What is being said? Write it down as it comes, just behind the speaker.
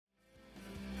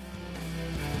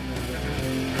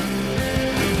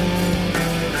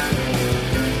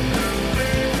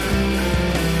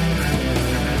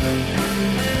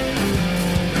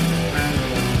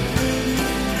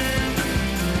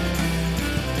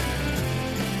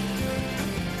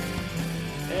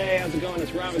how's it going?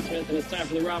 It's Robin Smith, and it's time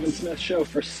for the Robin Smith Show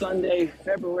for Sunday,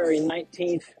 February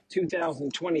 19th,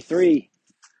 2023.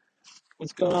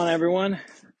 What's going on, everyone?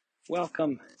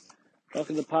 Welcome.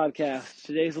 Welcome to the podcast.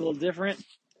 Today's a little different.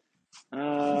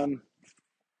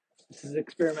 This is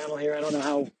experimental here. I don't know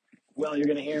how well you're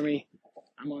going to hear me.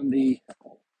 I'm on the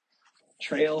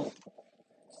trail,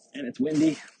 and it's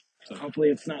windy, so hopefully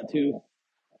it's not too,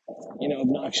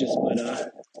 obnoxious,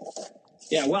 but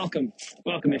yeah, welcome.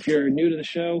 Welcome. If you're new to the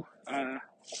show,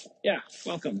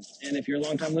 welcome. And if you're a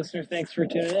long-time listener, thanks for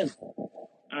tuning in.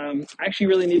 I actually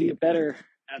really need to get better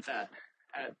at that,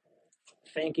 at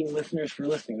thanking listeners for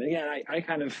listening. But again, I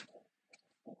kind of,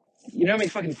 you know how many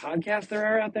fucking podcasts there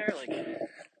are out there? Like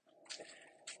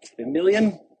a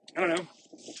million? I don't know.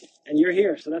 And you're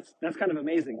here, so that's kind of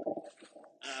amazing.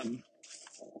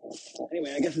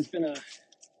 Anyway, I guess it's been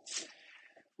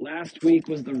last week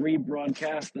was the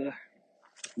rebroadcast, the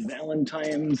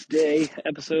Valentine's Day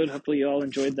episode. Hopefully you all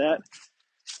enjoyed that.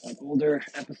 An older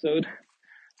episode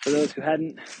for those who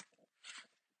hadn't.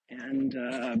 And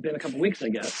been a couple weeks, I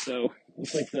guess. So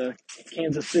looks like the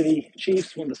Kansas City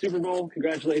Chiefs won the Super Bowl.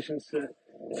 Congratulations to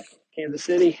Kansas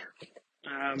City.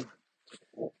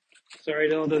 Sorry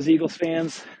to all those Eagles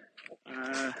fans.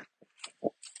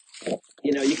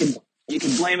 You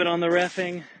can blame it on the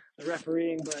refereeing,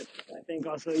 but I think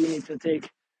also you need to take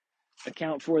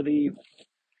account for the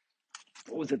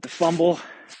fumble,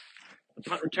 the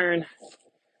punt return.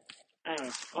 I don't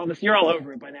know, all this. You're all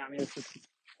over it by now. I mean, it's just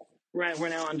we're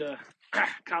now on to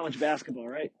college basketball,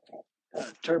 right?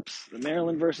 Terps, the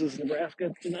Maryland versus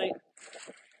Nebraska tonight.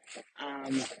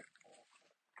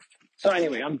 So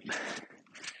anyway, I'm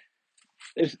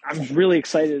really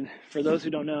excited. For those who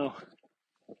don't know,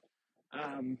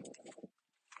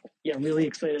 really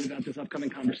excited about this upcoming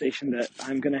conversation that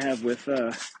I'm going to have with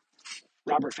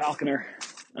Robert Falconer.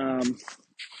 I've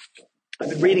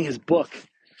been reading his book.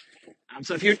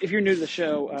 So if you're new to the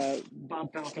show,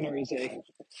 Bob Falconer is a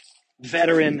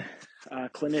veteran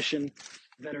clinician,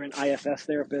 veteran IFS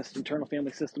therapist, internal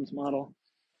family systems model,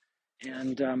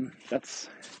 and that's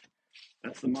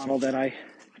the model that I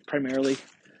primarily,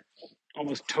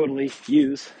 almost totally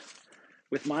use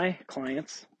with my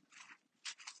clients.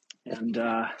 And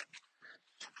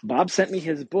Bob sent me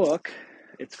his book.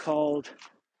 It's called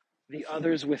The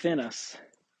Others Within Us,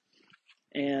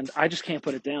 and I just can't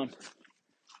put it down.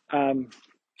 I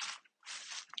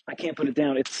can't put it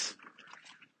down.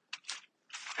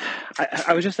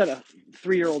 I was just at a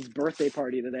 3-year-old's birthday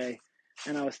party today,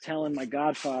 and I was telling my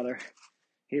godfather,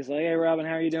 he's like, "Hey, Robin,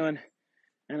 how are you doing?"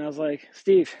 And I was like,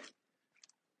 "Steve,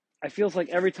 I feels like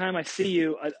every time I see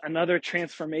you, another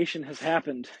transformation has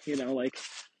happened. Like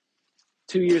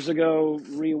 2 years ago,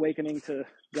 reawakening to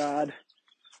God.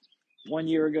 1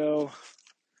 year ago,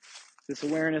 this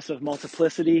awareness of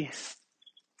multiplicity,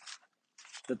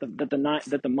 that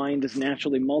the mind is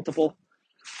naturally multiple.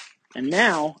 And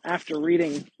now, after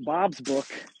reading Bob's book,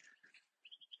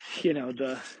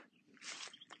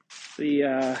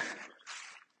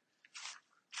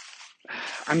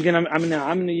 I'm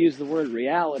gonna use the word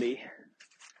reality,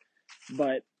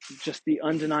 but just the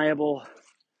undeniable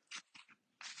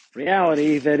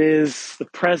reality that is the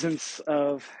presence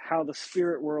of how the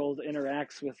spirit world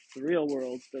interacts with the real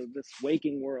world, this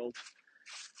waking world.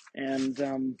 And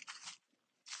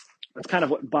that's kind of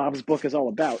what Bob's book is all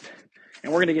about.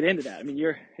 And we're going to get into that. I mean,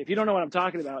 if you don't know what I'm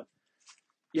talking about,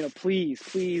 please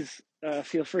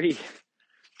feel free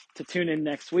to tune in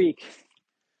next week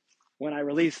when I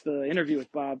release the interview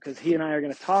with Bob, because he and I are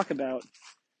going to talk about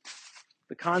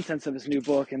the contents of his new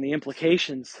book and the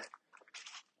implications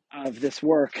of this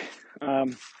work.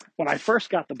 When I first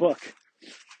got the book,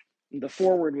 the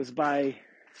foreword was by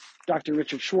Dr.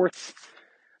 Richard Schwartz,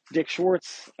 Dick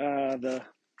Schwartz, the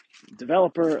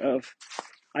developer of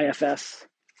IFS.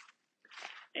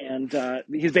 And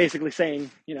he's basically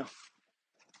saying,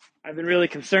 I've been really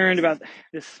concerned about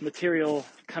this material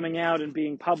coming out and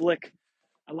being public.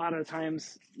 A lot of the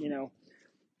times,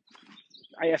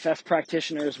 IFS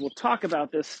practitioners will talk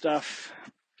about this stuff,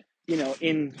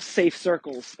 in safe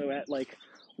circles. So at like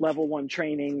level 1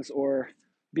 trainings or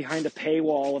behind a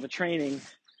paywall of a training,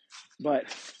 but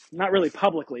not really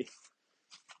publicly,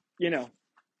 And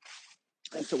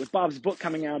so with Bob's book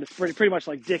coming out, it's pretty much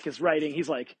like Dick is writing. He's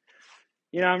like,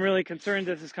 I'm really concerned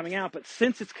this is coming out, but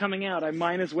since it's coming out, I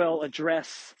might as well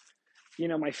address,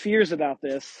 my fears about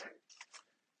this.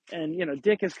 And,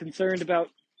 Dick is concerned about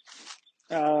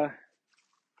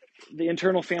the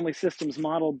internal family systems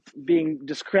model being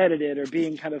discredited or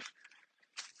being kind of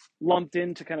lumped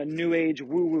into kind of new age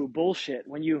woo-woo bullshit.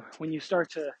 When you start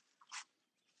to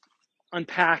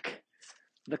unpack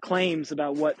the claims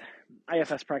about what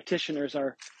IFS practitioners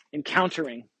are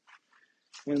encountering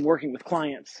when working with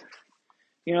clients.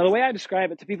 You know, the way I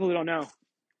describe it to people who don't know,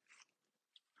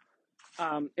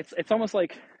 it's almost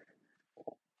like,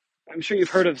 I'm sure you've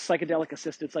heard of psychedelic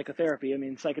assisted psychotherapy. I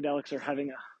mean, psychedelics are having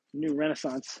a new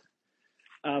renaissance,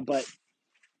 but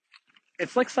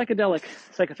it's like psychedelic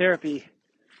psychotherapy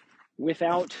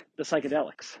without the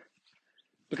psychedelics.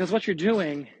 Because what you're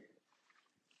doing,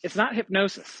 it's not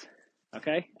hypnosis,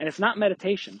 okay? And it's not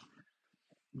meditation,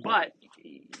 but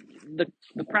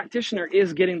the practitioner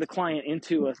is getting the client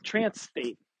into a trance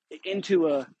state, into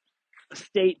a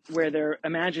state where their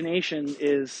imagination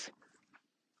is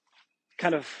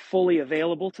kind of fully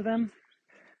available to them.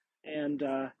 And,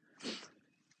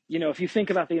 you know, if you think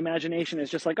about the imagination as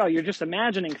just like, oh, you're just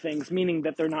imagining things, meaning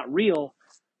that they're not real,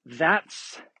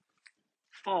 that's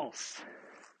false.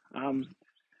 And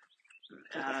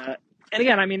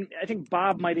again, I mean, I think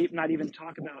Bob might not even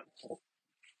talk about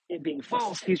it being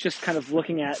false. He's just kind of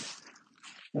looking at,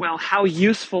 well, how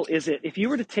useful is it? If you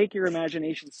were to take your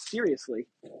imagination seriously,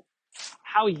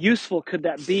 how useful could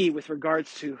that be with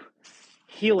regards to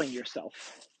healing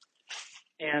yourself?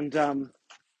 And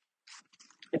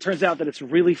it turns out that it's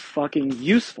really fucking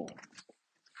useful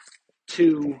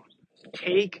to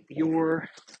take your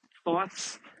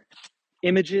thoughts,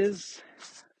 images,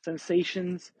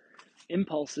 sensations,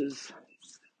 impulses,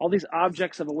 all these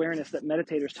objects of awareness that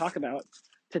meditators talk about,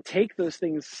 to take those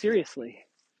things seriously.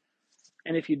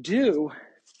 And if you do,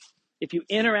 if you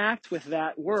interact with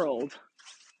that world,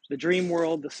 the dream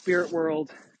world, the spirit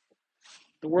world,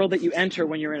 the world that you enter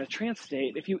when you're in a trance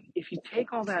state, if you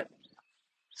take all that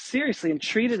seriously and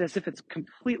treat it as if it's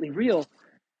completely real,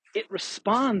 it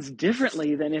responds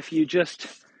differently than if you just,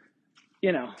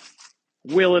 you know,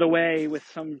 will it away with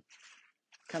some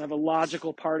kind of a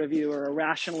logical part of you or a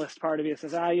rationalist part of you that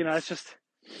says, you know, that's just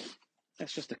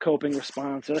a coping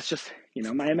response, or that's just, you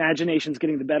know, my imagination's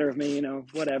getting the better of me, you know,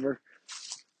 whatever,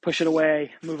 push it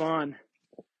away, move on.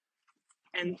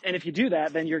 And if you do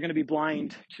that, then you're going to be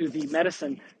blind to the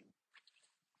medicine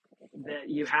that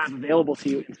you have available to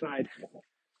you inside.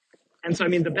 And so, I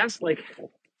mean, the best, like,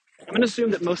 I'm going to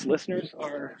assume that most listeners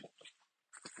are,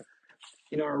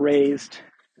 you know, are raised,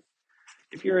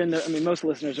 if you're in the, I mean, most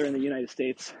listeners are in the United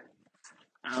States,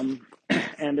 and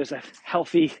there's a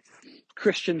healthy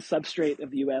Christian substrate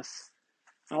of the U.S.,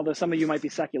 although some of you might be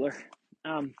secular.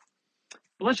 But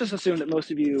let's just assume that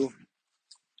most of you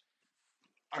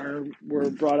were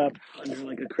brought up under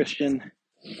like a Christian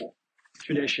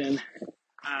tradition.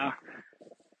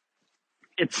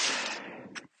 It's,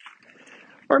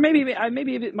 or maybe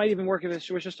it might even work if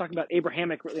it was just talking about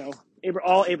Abrahamic, you know,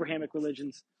 all Abrahamic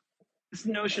religions. This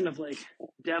notion of like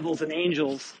devils and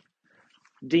angels,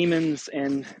 demons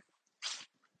and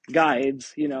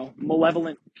guides, you know,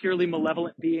 purely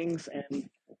malevolent beings and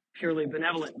purely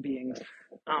benevolent beings.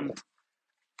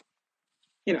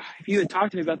 You know, if you had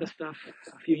talked to me about this stuff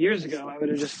a few years ago, I would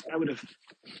have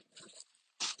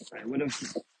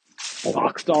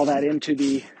boxed all that in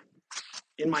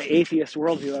my atheist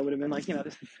worldview. I would have been like, you know,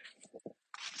 this is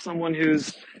someone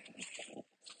who's,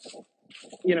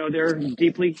 you know, they're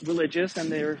deeply religious and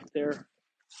they adhere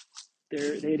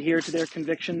to their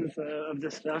convictions of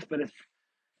this stuff, but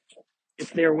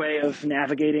it's their way of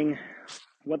navigating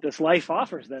what this life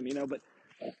offers them, you know. But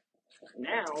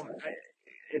now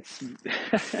it's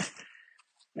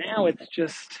now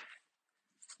it's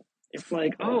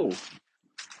like, oh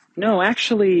no,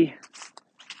 actually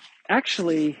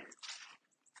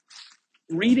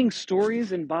reading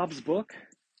stories in Bob's book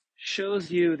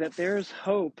shows you that there's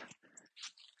hope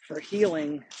for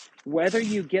healing, whether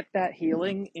you get that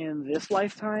healing in this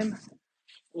lifetime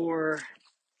or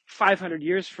 500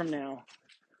 years from now,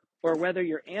 or whether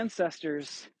your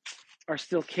ancestors are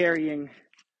still carrying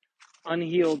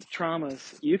unhealed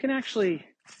traumas. You can actually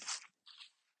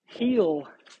heal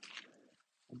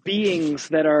beings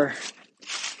that are,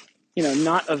 you know,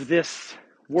 not of this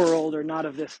world or not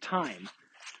of this time.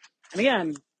 And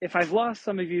again, if I've lost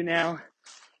some of you now,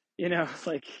 you know,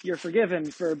 like, you're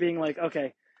forgiven for being like,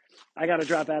 okay, I got to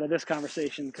drop out of this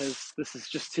conversation because this is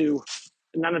just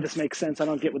none of this makes sense. I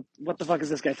don't get what the fuck is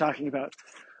this guy talking about?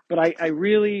 But I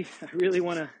really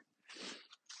want to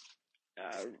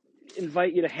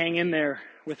invite you to hang in there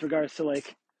with regards to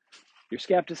like your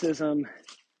skepticism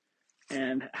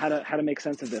and how to make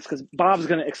sense of this, because Bob's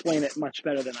going to explain it much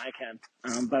better than I can.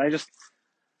 But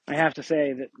I have to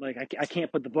say that, like, I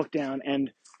can't put the book down,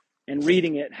 and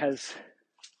reading it has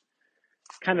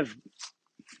kind of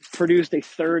produced a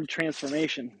third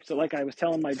transformation. So like I was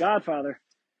telling my godfather,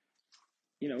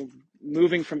 you know,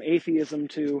 moving from atheism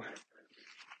to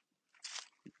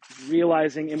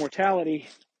realizing immortality,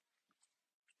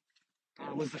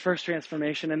 was the first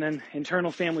transformation. And then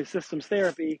internal family systems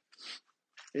therapy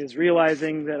is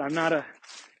realizing that I'm not a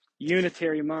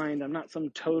unitary mind. I'm not some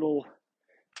total,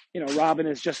 Robin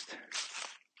is just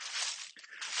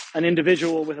an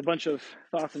individual with a bunch of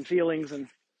thoughts and feelings and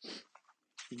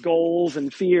goals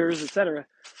and fears, etc.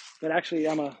 But actually,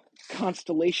 I'm a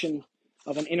constellation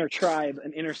of an inner tribe,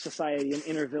 an inner society, an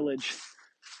inner village.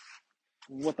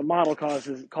 What the model calls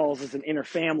is an inner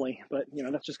family, but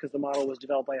that's just because the model was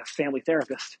developed by a family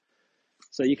therapist.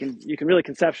 So you can really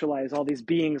conceptualize all these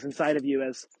beings inside of you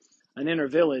as an inner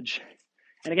village.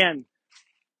 And again,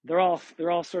 they're all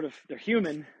they're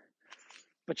human,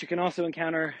 but you can also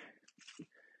encounter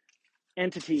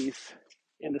entities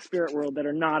in the spirit world that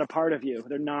are not a part of you.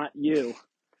 They're not you.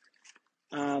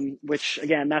 Which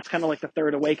again, that's kind of like the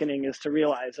third awakening, is to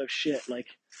realize, oh shit, like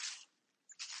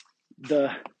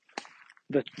the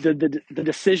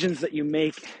decisions that you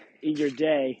make in your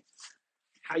day,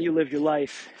 how you live your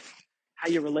life, how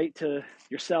you relate to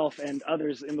yourself and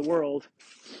others in the world,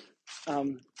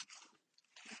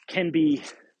 can be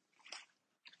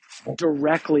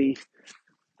directly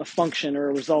a function or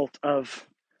a result of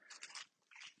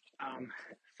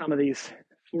some of these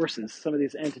forces, some of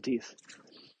these entities.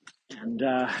 And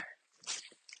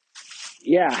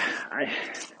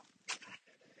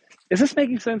is this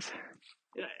making sense?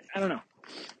 I don't know.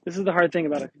 This is the hard thing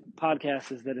about a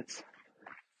podcast, is that it's,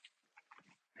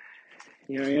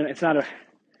 it's not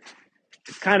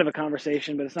it's kind of a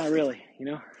conversation, but it's not really,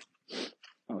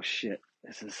 Oh shit,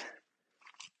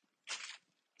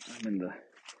 I'm in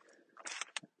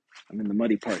the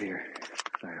muddy part here.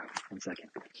 Sorry, 1 second.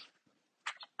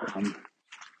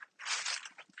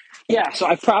 So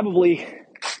I probably,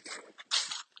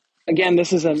 again, I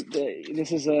should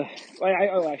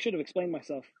have explained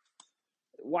myself.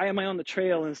 Why am I on the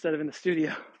trail instead of in the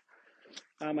studio?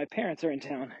 My parents are in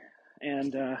town,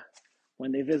 and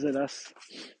when they visit us,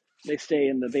 they stay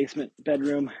in the basement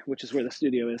bedroom, which is where the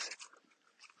studio is.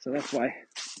 So that's why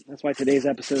today's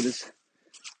episode is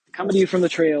coming to you from the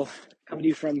trail, coming to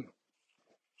you from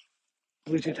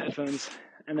Bluetooth headphones,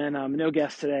 and then no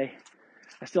guest today.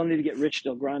 I still need to get Rich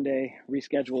Del Grande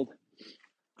rescheduled.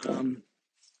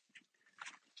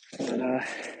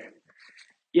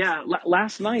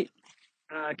 Last night,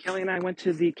 Kelly and I went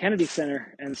to the Kennedy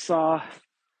Center and saw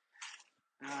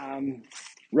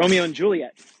Romeo and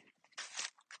Juliet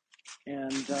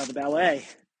and the ballet.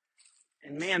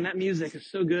 And man, that music is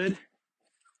so good.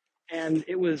 And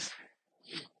it was,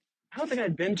 I don't think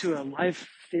I'd been to a live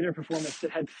theater performance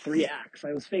that had 3 acts.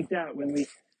 I was faked out when we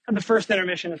had the first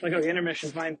intermission. It's like, okay,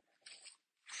 intermission, fine.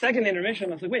 Second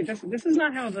intermission, I was like, wait, this is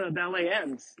not how the ballet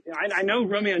ends. I know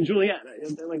Romeo and Juliet.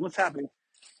 They're like, what's happening?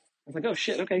 I was like, oh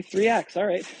shit, okay, 3 acts, all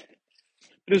right.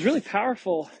 But it was really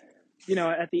powerful,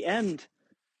 at the end.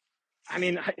 I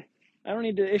mean, I don't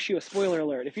need to issue a spoiler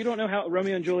alert. If you don't know how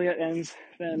Romeo and Juliet ends,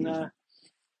 then,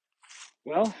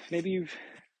 maybe you've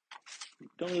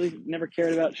never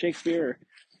cared about Shakespeare.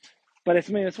 But it's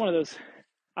one of those,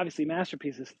 obviously,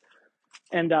 masterpieces.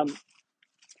 And,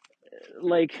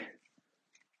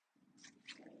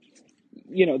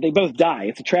 they both die.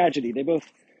 It's a tragedy. They both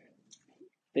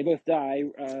die.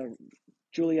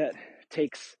 Juliet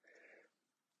takes,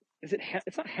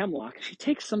 it's not hemlock. She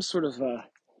takes some sort of a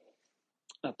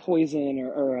poison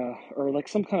or like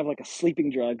some kind of like a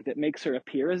sleeping drug that makes her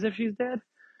appear as if she's dead.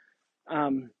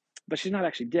 But she's not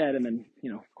actually dead. And then,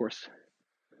 of course,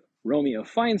 Romeo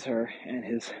finds her, and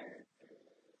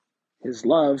his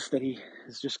love that he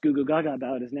is just goo goo gaga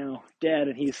about is now dead.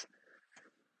 And he's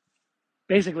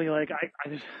basically like,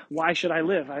 why should I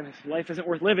live? Life isn't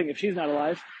worth living if she's not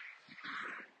alive.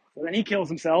 So then he kills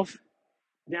himself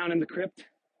down in the crypt.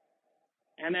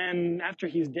 And then after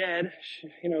he's dead,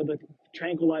 the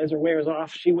tranquilizer wears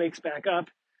off. She wakes back up,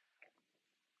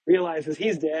 realizes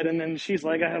he's dead, and then she's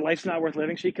like, life's not worth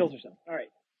living. She kills herself. All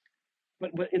right.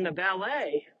 But in the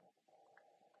ballet,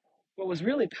 what was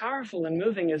really powerful and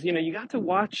moving is, you got to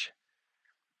watch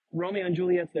Romeo and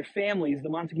Juliet, their families, the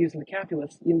Montagues and the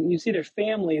Capulets. You see their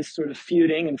families sort of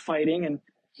feuding and fighting,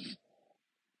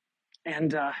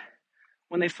 and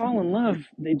when they fall in love,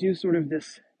 they do sort of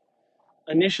this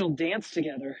initial dance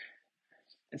together.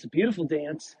 It's a beautiful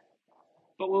dance.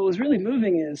 But what was really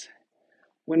moving is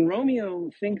when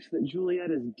Romeo thinks that Juliet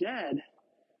is dead,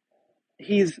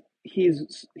 he's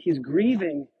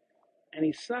grieving and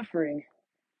he's suffering,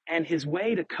 and his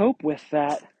way to cope with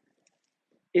that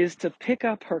is to pick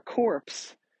up her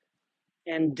corpse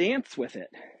and dance with it.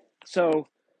 So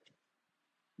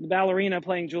the ballerina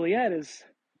playing Juliet is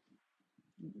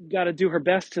got to do her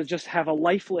best to just have a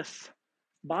lifeless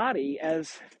body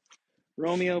as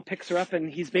Romeo picks her up,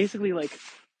 and he's basically like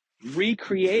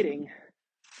recreating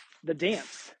the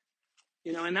dance,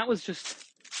 and that was just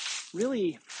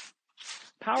really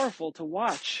powerful to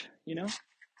watch. There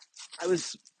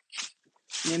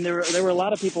were a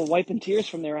lot of people wiping tears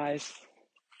from their eyes.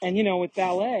 And, with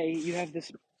ballet, you have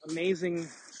this amazing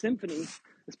symphony,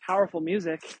 this powerful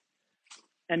music,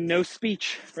 and no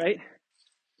speech, right?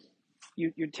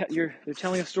 They're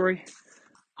telling a story.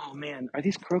 Oh man, are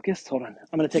these crocuses? Hold on,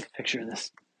 I'm gonna take a picture of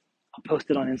this. I'll post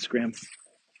it on Instagram.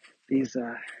 These,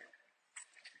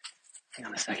 hang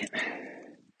on a second.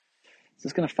 Is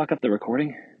this gonna fuck up the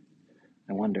recording?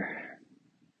 I wonder.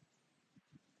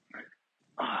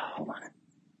 Oh, hold on.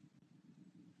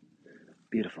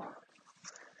 Beautiful.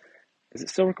 Is it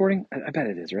still recording? I bet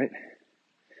it is, right?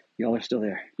 Y'all are still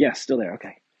there. Yes, still there.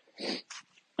 Okay.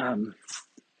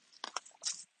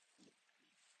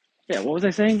 Yeah, what was I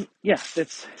saying? Yeah,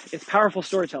 it's powerful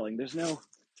storytelling. There's no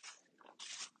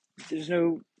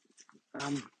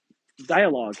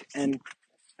dialogue, and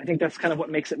I think that's kind of what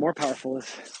makes it more powerful.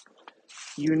 Is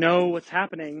what's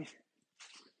happening,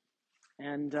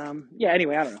 and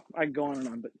Anyway, I don't know. I can go on and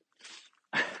on, but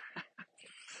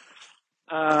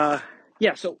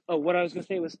yeah. So what I was going to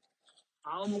say was,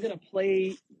 I'm going to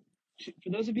play for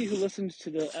those of you who listened to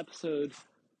the episode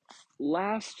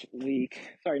last week.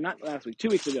 Sorry, not last week. 2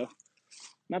 weeks ago.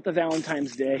 Not the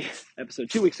Valentine's Day episode.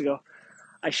 2 weeks ago,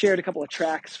 I shared a couple of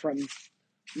tracks from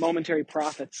Momentary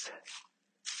Prophets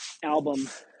album.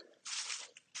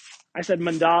 I said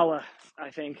Mandala,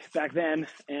 I think, back then.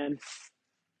 And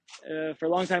for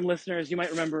longtime listeners, you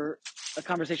might remember a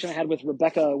conversation I had with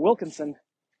Rebecca Wilkinson.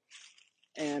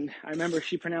 And I remember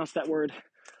she pronounced that word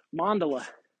mandala.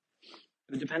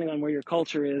 Depending on where your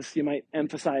culture is, you might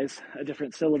emphasize a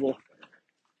different syllable.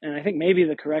 And I think maybe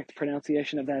the correct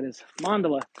pronunciation of that is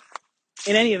mandala.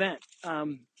 In any event,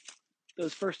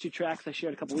 those first two tracks I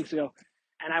shared a couple weeks ago,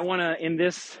 and I want to, in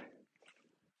this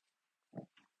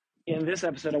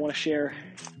episode, I want to share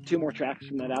two more tracks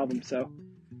from that album. So,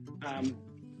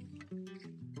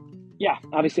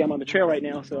 obviously I'm on the trail right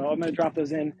now, so I'm going to drop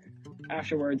those in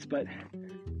afterwards, but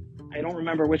I don't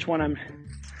remember which one I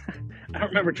don't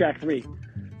remember track 3.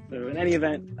 So in any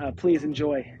event, please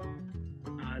enjoy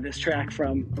this track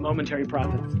from Momentary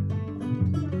Prophets.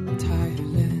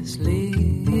 Tirelessly,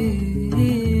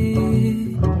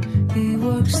 he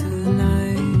works through the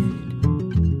night.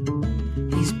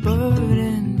 He's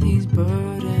burdened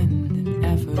and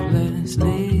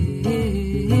effortlessly.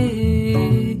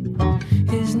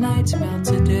 His nights melt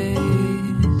to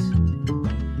days,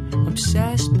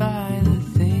 obsessed by the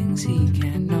things he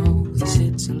can't know. He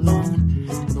sits alone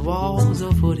in walls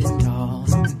of wood and tall,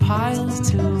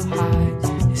 piles too high,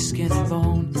 his skin and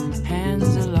bone,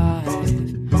 hands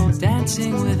alive,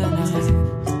 dancing with a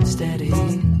knife, steady,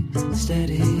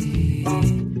 steady,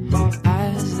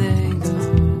 as they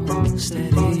go,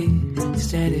 steady,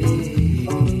 steady,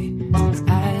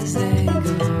 as they go.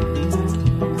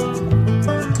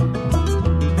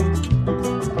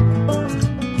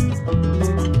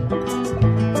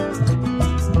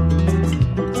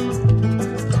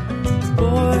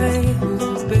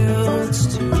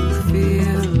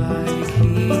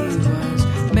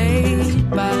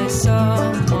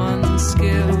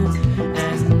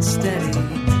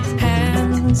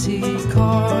 He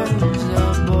carves a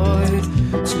boy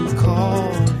to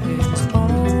call his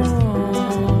own.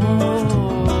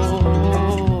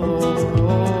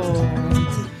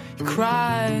 He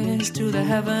cries to the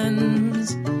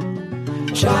heavens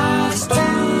just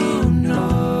to know,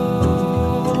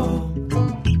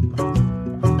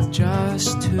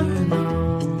 just to know.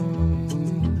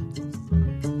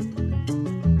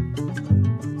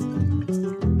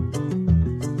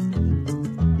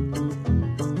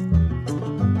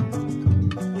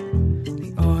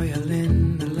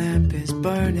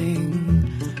 Burning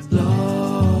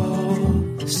low,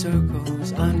 the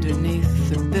circles underneath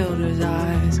the builder's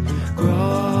eyes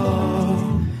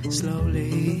grow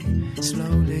slowly,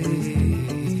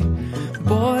 slowly.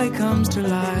 Boy comes to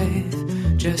life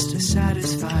just to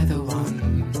satisfy the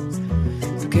one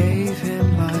who gave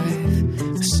him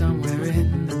life. Somewhere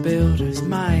in the builder's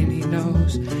mind, he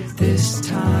knows this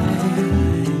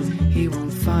time he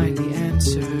won't find the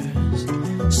answers,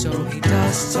 so he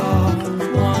dusts off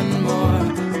one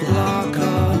more block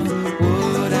of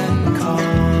wood and cars.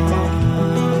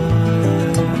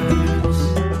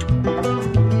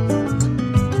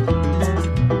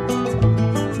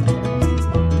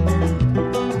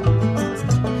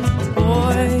 A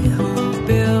boy who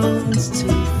builds to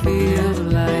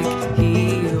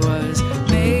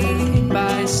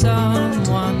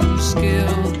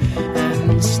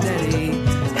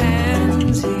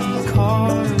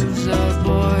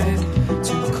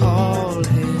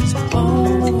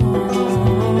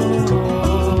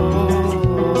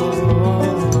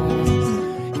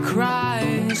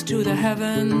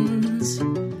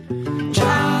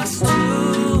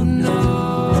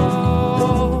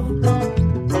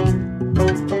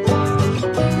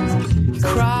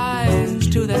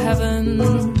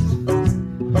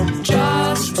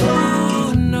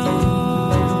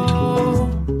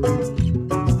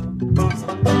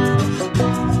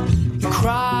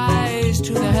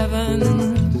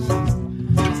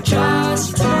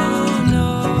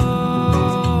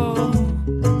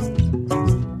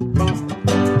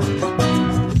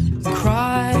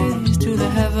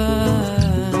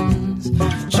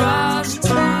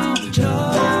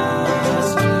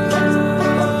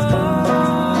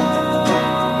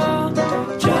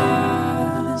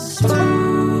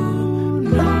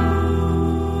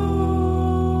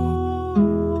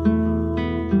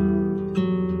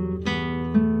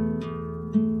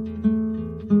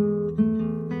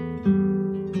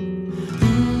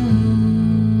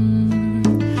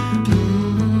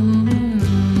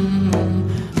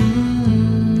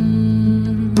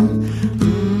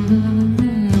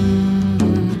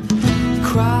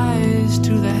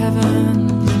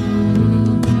heavens.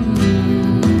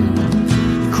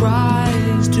 He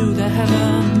cries to the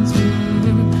heavens. He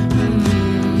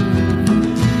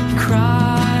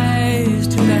cries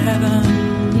to the heavens.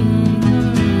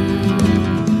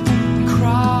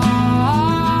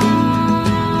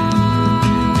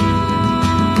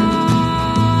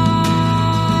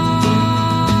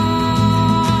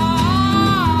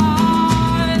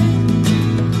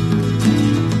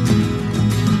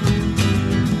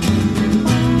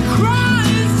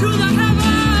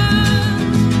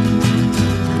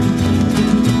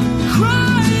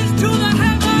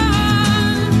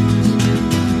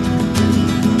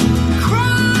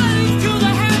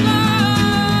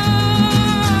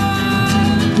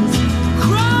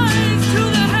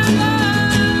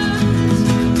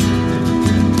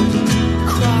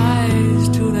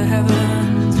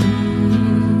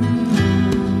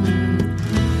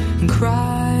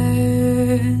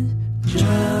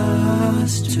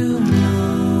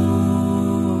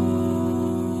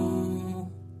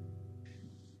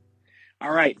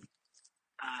 All right.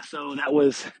 So that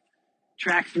was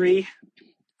track 3.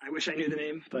 I wish I knew the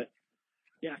name, but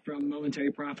yeah, from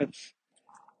Momentary Prophets.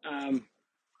 The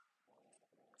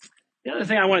other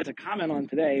thing I wanted to comment on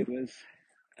today was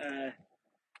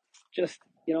just,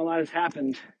 a lot has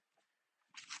happened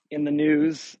in the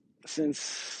news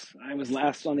since I was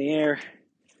last on the air.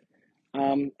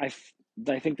 I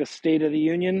think the State of the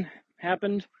Union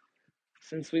happened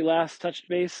since we last touched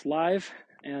base live.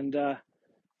 And,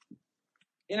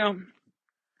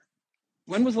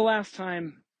 when was the last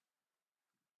time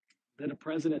that a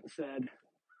president said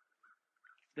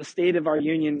the state of our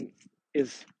union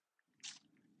is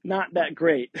not that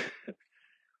great?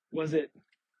 Was it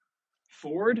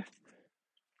Ford?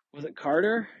 Was it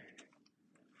Carter?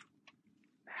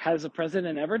 Has a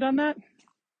president ever done that?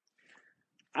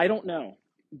 I don't know.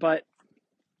 But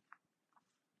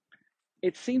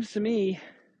it seems to me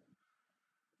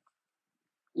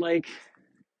like,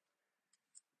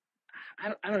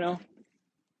 I don't know.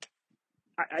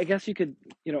 I guess you could,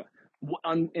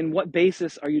 in what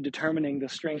basis are you determining the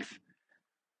strength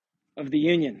of the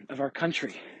union, of our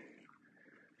country?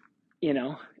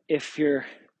 If you're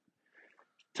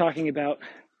talking about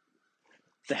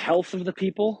the health of the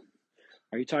people,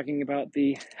 are you talking about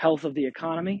the health of the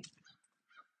economy?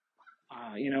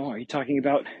 Are you talking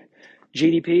about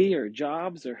GDP or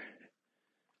jobs or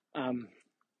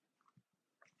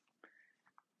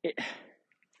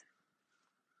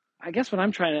I guess what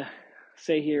I'm trying to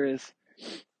say here is,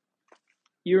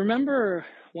 you remember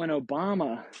when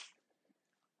Obama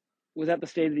was at the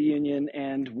State of the Union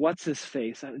and what's his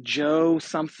face, Joe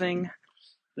something,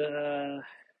 one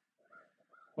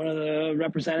of the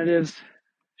representatives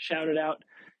shouted out,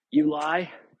 "You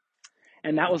lie,"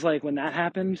 and that was like when that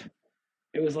happened.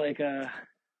 It was like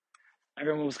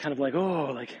everyone was kind of like,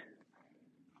 oh, like,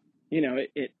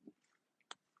 it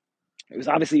was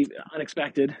obviously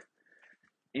unexpected,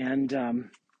 and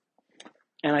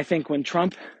I think when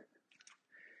Trump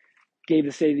gave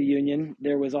the State of the Union,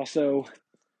 there was also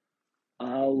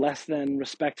less than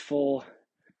respectful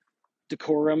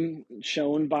decorum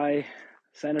shown by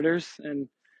senators and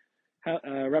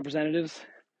representatives,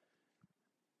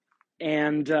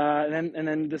 and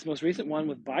then this most recent one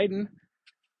with Biden.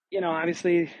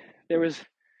 Obviously there was,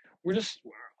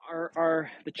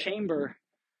 the chamber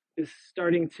is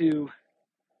starting to,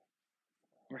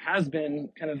 or has been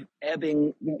kind of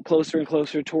ebbing closer and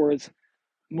closer towards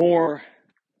more,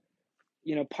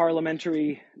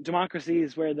 parliamentary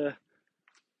democracies where the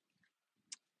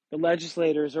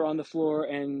legislators are on the floor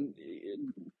and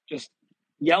just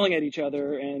yelling at each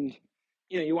other. And,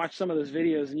 you watch some of those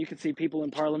videos and you can see people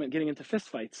in parliament getting into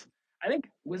fistfights. I think,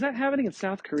 was that happening in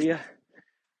South Korea?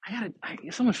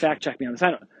 Someone fact check me on this.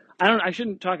 I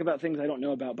shouldn't talk about things I don't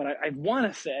know about, but I want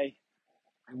to say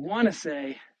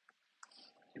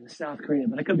it was South Korea,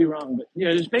 but I could be wrong. But,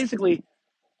 there's basically,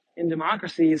 in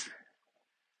democracies,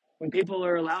 when people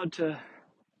are allowed to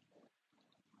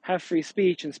have free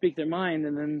speech and speak their mind,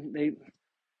 and then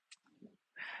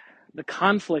the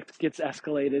conflict gets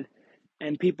escalated,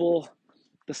 and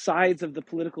the sides of the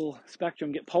political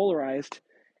spectrum get polarized.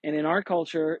 And in our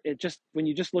culture, when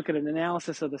you just look at an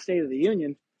analysis of the State of the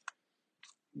Union,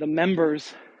 the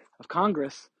members of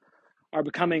Congress are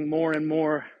becoming more and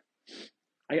more,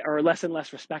 or less and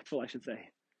less respectful, I should say.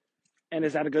 And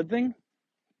is that a good thing?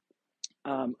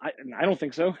 I don't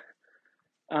think so.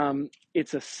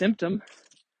 It's a symptom,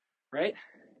 right?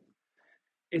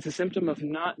 It's a symptom of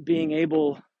not being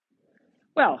able,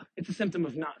 it's a symptom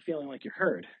of not feeling like you're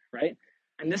heard, right?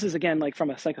 And this is, again, like from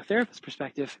a psychotherapist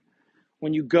perspective,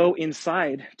 when you go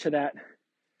inside to that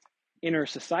inner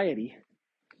society,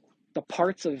 the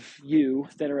parts of you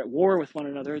that are at war with one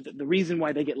another, the reason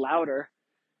why they get louder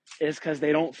is because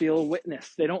they don't feel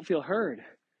witnessed, they don't feel heard.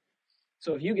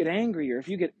 So if you get angry, or if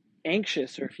you get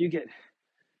anxious, or if you get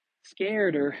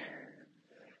scared or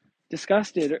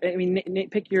disgusted, or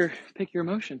pick your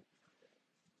emotion.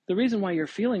 The reason why you're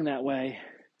feeling that way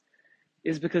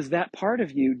is because that part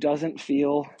of you doesn't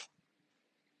feel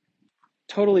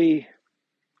totally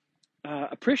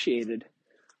appreciated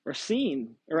or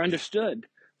seen or understood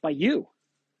by you.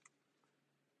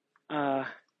 And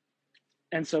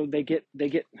so they get.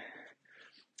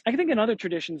 I think in other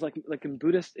traditions, like in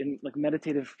Buddhist, in like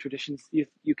meditative traditions, you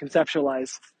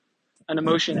conceptualize an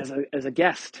emotion as a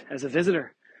guest, as a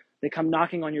visitor. They come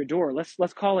knocking on your door.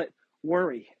 Let's call it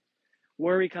worry.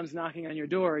 Worry comes knocking on your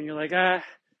door, and you're like, oh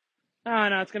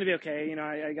no, it's gonna be okay.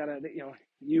 I gotta,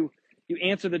 you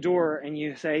answer the door and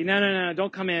you say, no,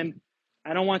 don't come in.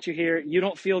 I don't want you here. You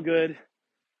don't feel good.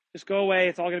 Just go away.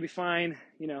 It's all gonna be fine.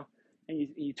 And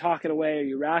you talk it away, or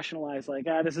you rationalize like,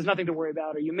 this is nothing to worry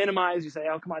about, or you minimize. You say,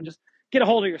 oh, come on, just get a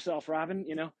hold of yourself, Robin.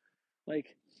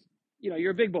 Like,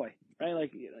 you're a big boy, right?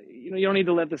 Like, you don't need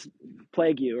to let this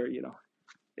plague you, or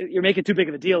you're making too big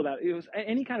of a deal about it. It was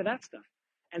any kind of that stuff.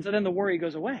 And so then the worry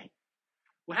goes away.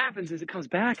 What happens is it comes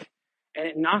back and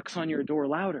it knocks on your door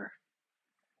louder,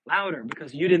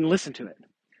 because you didn't listen to it,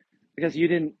 because you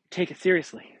didn't take it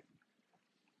seriously.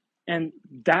 And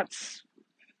that's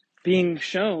being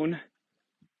shown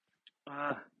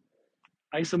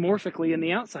isomorphically in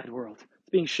the outside world. It's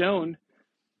being shown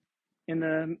in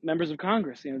the members of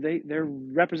Congress. They're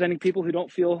representing people who don't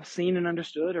feel seen and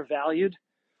understood or valued,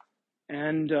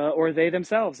 and or they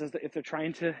themselves, if they're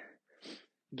trying to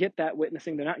get that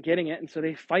witnessing, they're not getting it, and so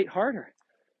they fight harder.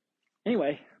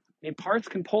 Anyway, parts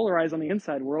can polarize on the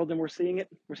inside world, and we're seeing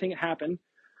it happen.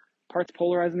 Parts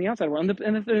polarize in the outside world,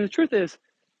 and the truth is,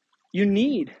 you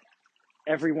need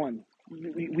everyone.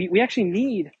 We actually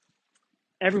need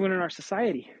everyone in our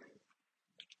society.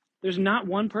 There's not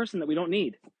one person that we don't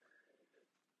need.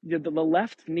 The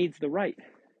left needs the right.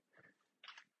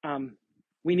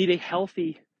 We need a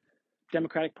healthy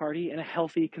Democratic Party and a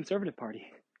healthy Conservative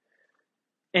Party.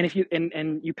 And if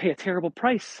you pay a terrible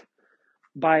price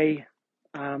by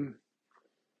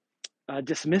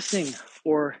dismissing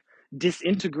or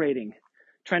disintegrating,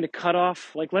 trying to cut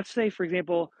off, like, let's say, for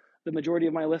example, the majority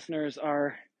of my listeners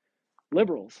are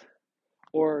liberals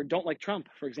or don't like Trump,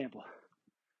 for example,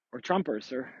 or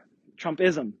Trumpers or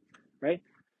Trumpism, right?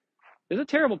 There's a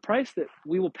terrible price that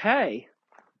we will pay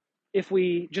if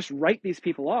we just write these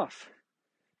people off,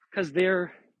 because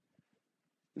they're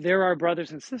our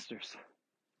brothers and sisters.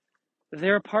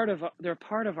 They're part of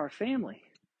our family.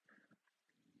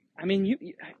 I mean,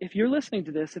 if you're listening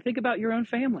to this, think about your own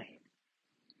family.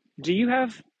 Do you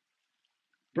have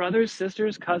brothers,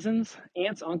 sisters, cousins,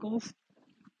 aunts, uncles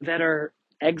that are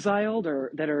exiled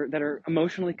or that are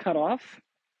emotionally cut off?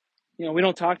 We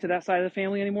don't talk to that side of the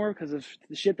family anymore because of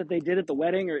the shit that they did at the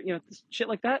wedding, or shit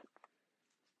like that.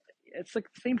 It's like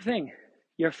the same thing.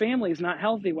 Your family is not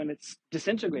healthy when it's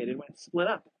disintegrated, when it's split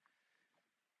up,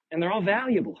 and they're all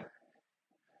valuable.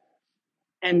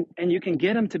 And you can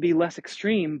get them to be less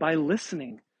extreme by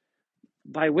listening,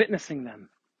 by witnessing them,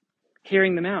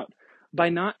 hearing them out, by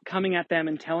not coming at them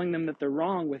and telling them that they're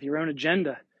wrong with your own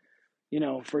agenda.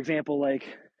 For example, like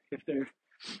if they're,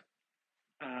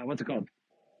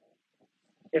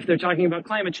 if they're talking about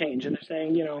climate change and they're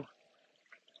saying,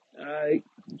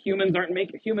 humans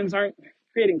aren't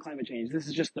creating climate change. This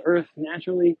is just the Earth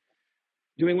naturally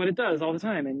doing what it does all the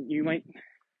time. And you might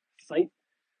cite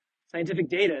scientific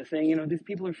data saying, these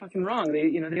people are fucking wrong.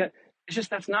 It's just,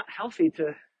 that's not healthy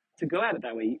to go at it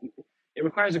that way. It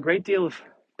requires a great deal of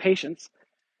patience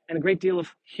and a great deal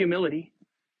of humility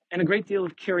and a great deal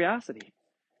of curiosity.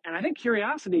 And I think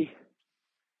curiosity,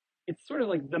 it's sort of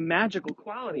like the magical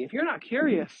quality. If you're not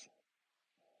curious,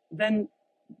 then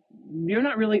you're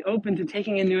not really open to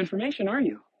taking in new information, are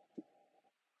you?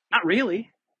 Not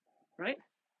really, right?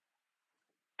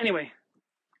 Anyway,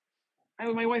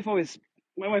 my wife always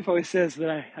says that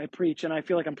I preach, and I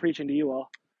feel like I'm preaching to you all.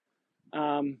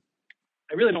 I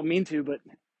really don't mean to, but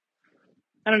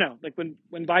I don't know. Like when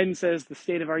Biden says the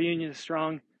state of our union is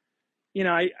strong,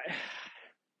 I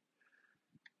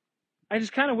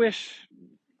just kind of wish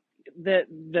that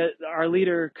our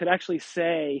leader could actually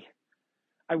say,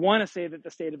 I want to say that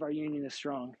the state of our union is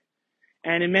strong.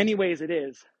 And in many ways it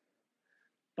is.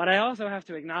 But I also have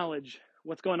to acknowledge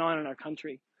what's going on in our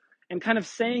country, and kind of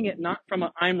saying it not from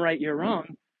a I'm right, you're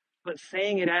wrong, but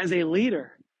saying it as a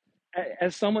leader,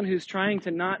 as someone who's trying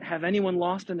to not have anyone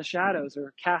lost in the shadows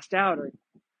or cast out or,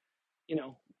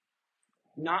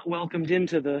 not welcomed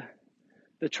into the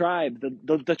the tribe,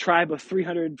 the tribe of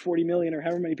 340 million or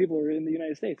however many people are in the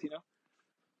United States,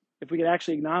 if we could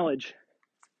actually acknowledge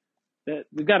that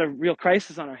we've got a real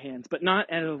crisis on our hands, but not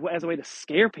as a way to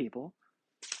scare people,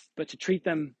 but to treat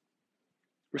them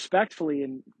respectfully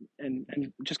and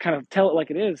just kind of tell it like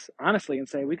it is, honestly, and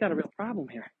say, we've got a real problem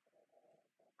here.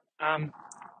 Now,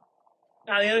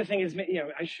 the other thing is,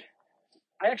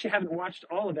 I actually haven't watched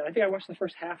all of it. I think I watched the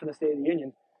first half of the State of the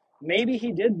Union. Maybe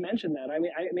he did mention that. I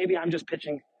mean, maybe I'm just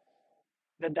pitching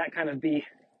that kind of be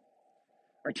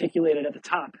articulated at the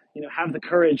top. Have the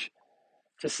courage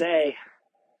to say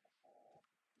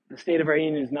the state of our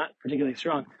union is not particularly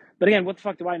strong. But again, what the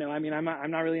fuck do I know? I mean, I'm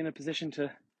not really in a position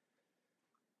to.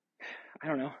 I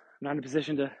don't know. I'm not in a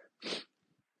position to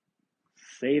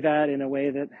say that in a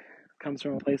way that comes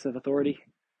from a place of authority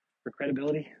or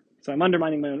credibility. So I'm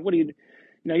undermining my own. What do you?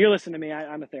 You're listening to me.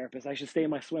 I'm a therapist. I should stay in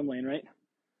my swim lane, right?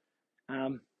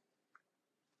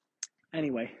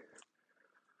 Anyway,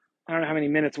 I don't know how many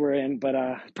minutes we're in, but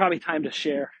probably time to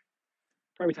share.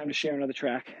 Probably time to share another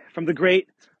track from the great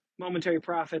Momentary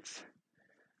Prophets.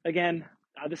 Again,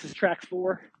 this is track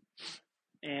 4,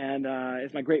 and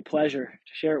it's my great pleasure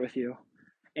to share it with you.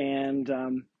 And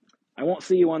I won't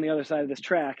see you on the other side of this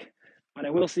track, but I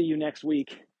will see you next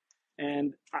week.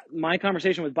 And my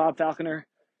conversation with Bob Falconer,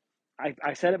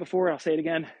 I said it before, I'll say it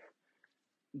again.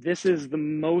 This is the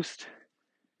most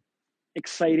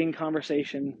exciting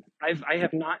conversation. I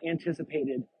have not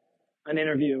anticipated an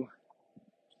interview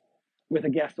with a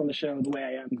guest on the show the way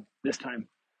I am this time.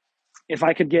 If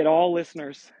I could get all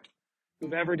listeners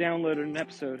who've ever downloaded an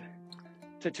episode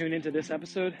to tune into this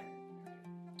episode,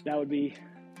 that would be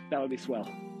swell.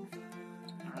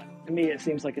 To me, it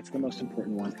seems like it's the most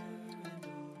important one.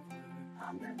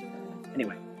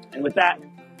 Anyway, and with that,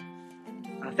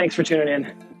 thanks for tuning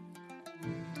in.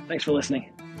 Thanks for listening.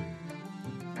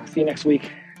 I'll see you next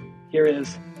week. Here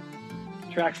is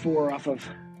track 4 off of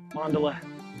Mandala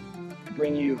to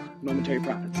bring you Momentary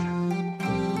Prophets.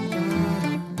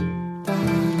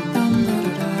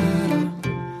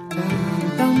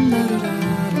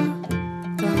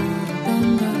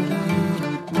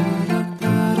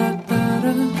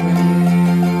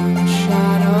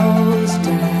 Shadows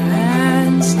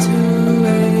dance to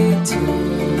a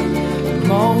tune.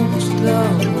 Most the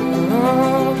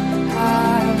world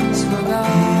has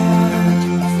forgot.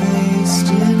 Faced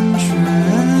in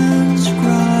trance,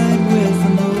 cried with the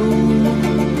moon.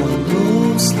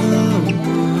 Most the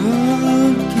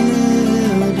world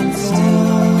killed and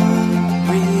thought.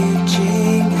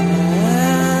 Reaching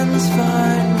hands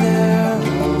find their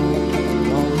home.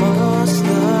 Almost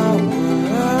the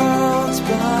world's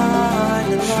blind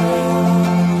and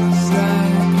shows.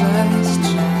 Reckless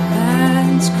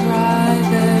chance cry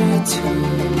their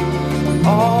tune.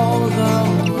 All the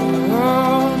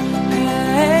world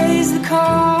pays the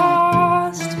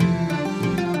cost.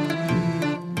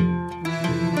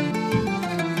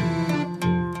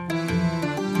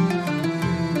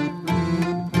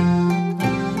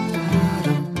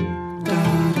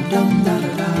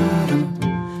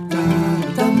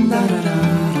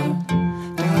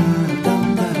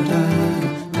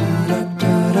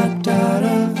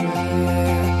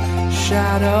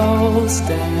 Shadows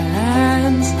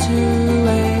dance to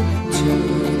a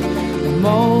tune.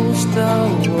 Most the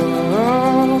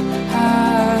world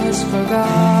has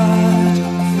forgot.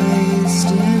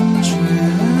 Faced in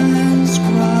trance,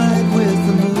 cried with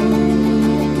the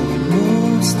moon.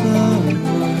 Most the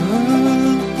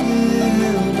world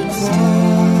killed and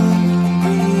fought.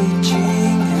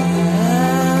 Reaching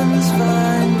hands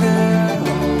find their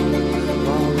home.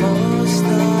 Almost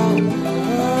the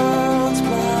world's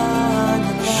blind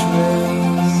and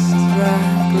shows.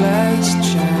 Reckless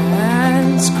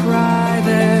chance cry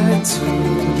their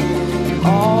tune.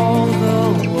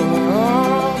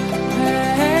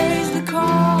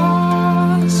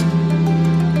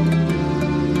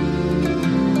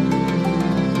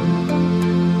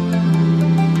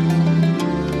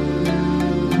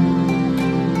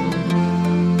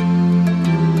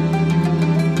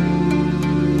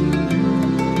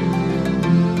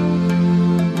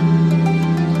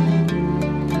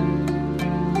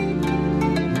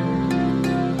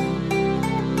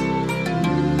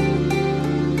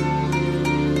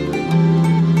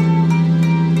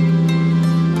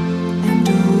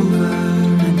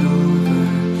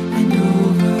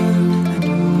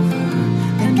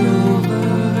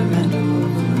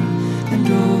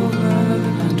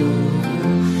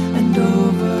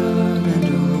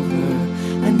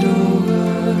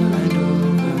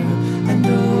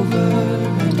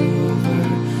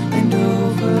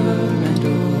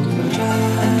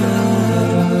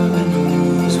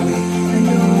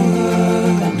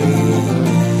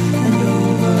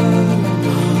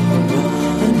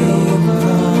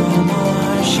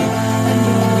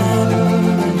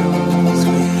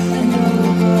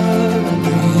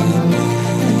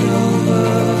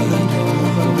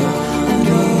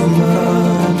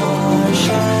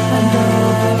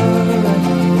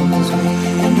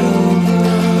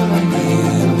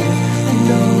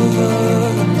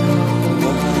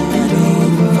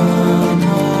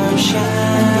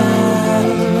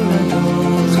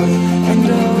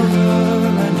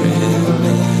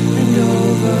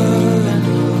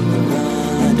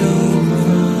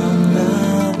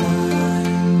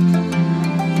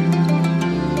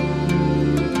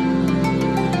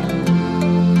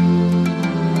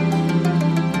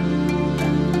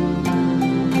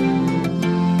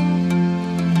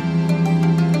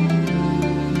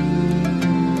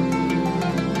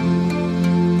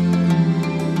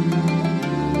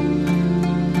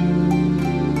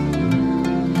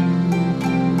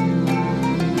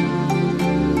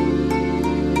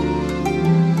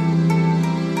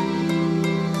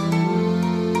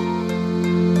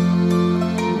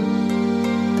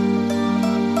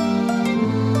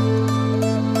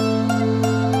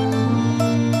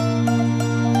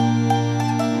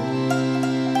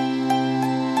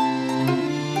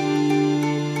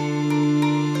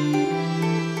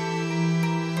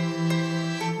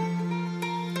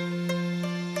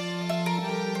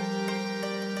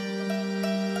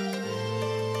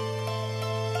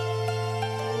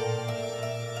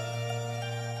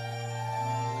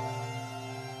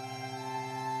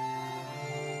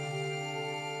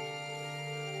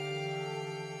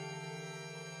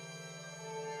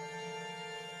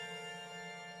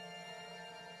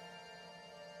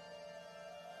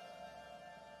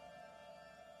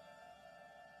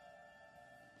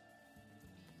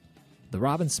 The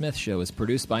Robin Smith Show is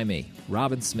produced by me,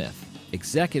 Robin Smith.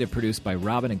 Executive produced by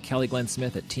Robin and Kelly Glenn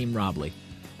Smith at Team Robley.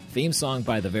 Theme song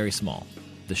by The Very Small.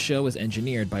 The show is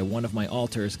engineered by one of my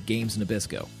alters, Games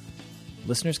Nabisco.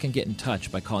 Listeners can get in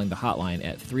touch by calling the hotline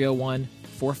at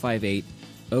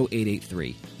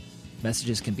 301-458-0883.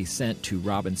 Messages can be sent to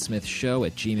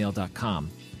robinsmithshow@gmail.com.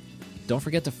 Don't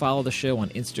forget to follow the show on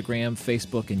Instagram,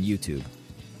 Facebook, and YouTube.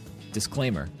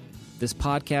 Disclaimer: this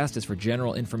podcast is for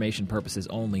general information purposes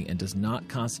only and does not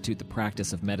constitute the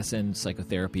practice of medicine,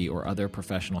 psychotherapy, or other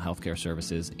professional healthcare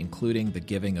services, including the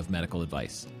giving of medical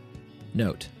advice.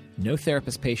 Note: no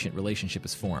therapist-patient relationship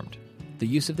is formed. The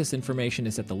use of this information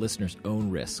is at the listener's own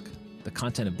risk. The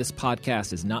content of this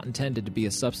podcast is not intended to be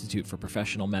a substitute for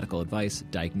professional medical advice,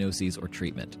 diagnoses, or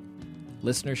treatment.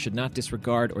 Listeners should not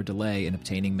disregard or delay in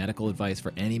obtaining medical advice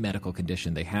for any medical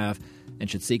condition they have and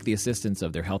should seek the assistance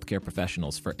of their healthcare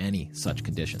professionals for any such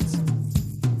conditions.